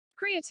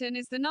Creatine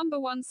is the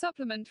 #1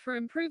 supplement for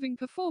improving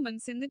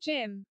performance in the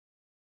gym.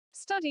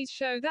 Studies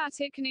show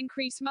that it can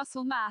increase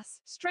muscle mass,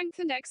 strength,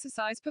 and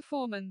exercise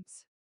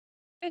performance.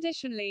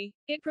 Additionally,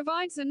 it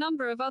provides a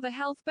number of other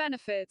health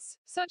benefits,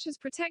 such as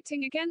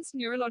protecting against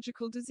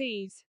neurological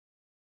disease.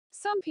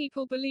 Some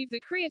people believe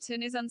that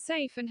creatine is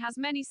unsafe and has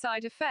many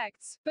side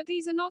effects, but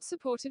these are not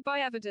supported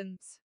by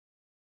evidence.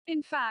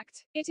 In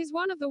fact, it is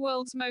one of the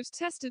world's most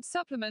tested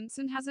supplements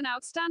and has an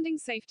outstanding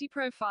safety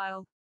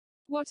profile.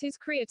 What is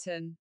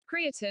creatine?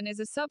 Creatine is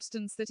a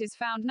substance that is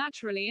found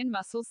naturally in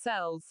muscle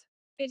cells.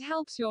 It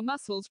helps your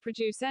muscles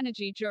produce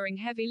energy during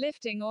heavy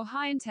lifting or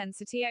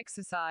high-intensity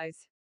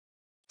exercise.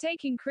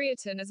 Taking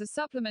creatine as a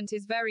supplement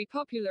is very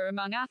popular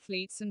among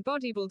athletes and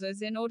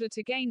bodybuilders in order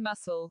to gain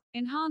muscle,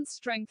 enhance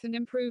strength, and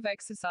improve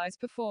exercise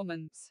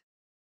performance.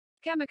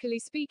 Chemically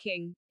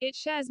speaking, it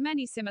shares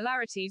many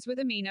similarities with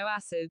amino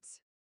acids.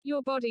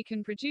 Your body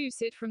can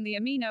produce it from the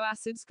amino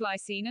acids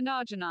glycine and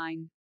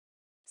arginine.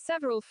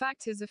 Several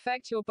factors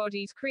affect your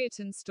body's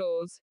creatine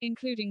stores,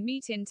 including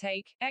meat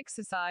intake,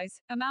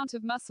 exercise, amount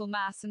of muscle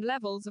mass, and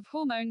levels of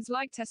hormones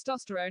like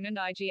testosterone and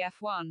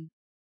IGF-1.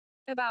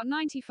 About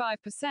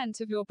 95%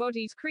 of your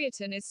body's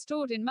creatine is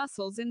stored in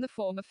muscles in the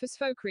form of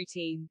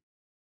phosphocreatine.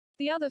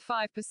 The other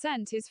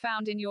 5% is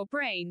found in your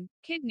brain,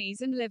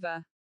 kidneys, and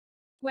liver.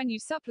 When you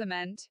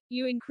supplement,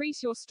 you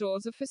increase your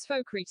stores of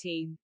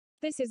phosphocreatine.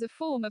 This is a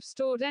form of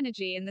stored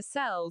energy in the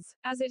cells,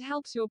 as it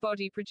helps your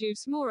body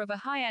produce more of a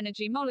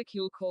high-energy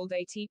molecule called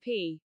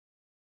ATP.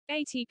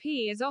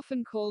 ATP is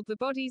often called the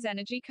body's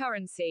energy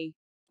currency.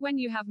 When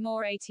you have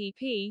more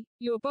ATP,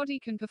 your body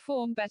can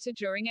perform better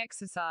during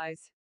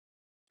exercise.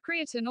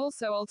 Creatine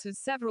also alters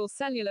several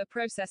cellular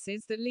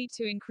processes that lead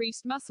to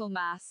increased muscle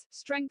mass,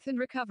 strength, and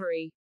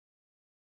recovery.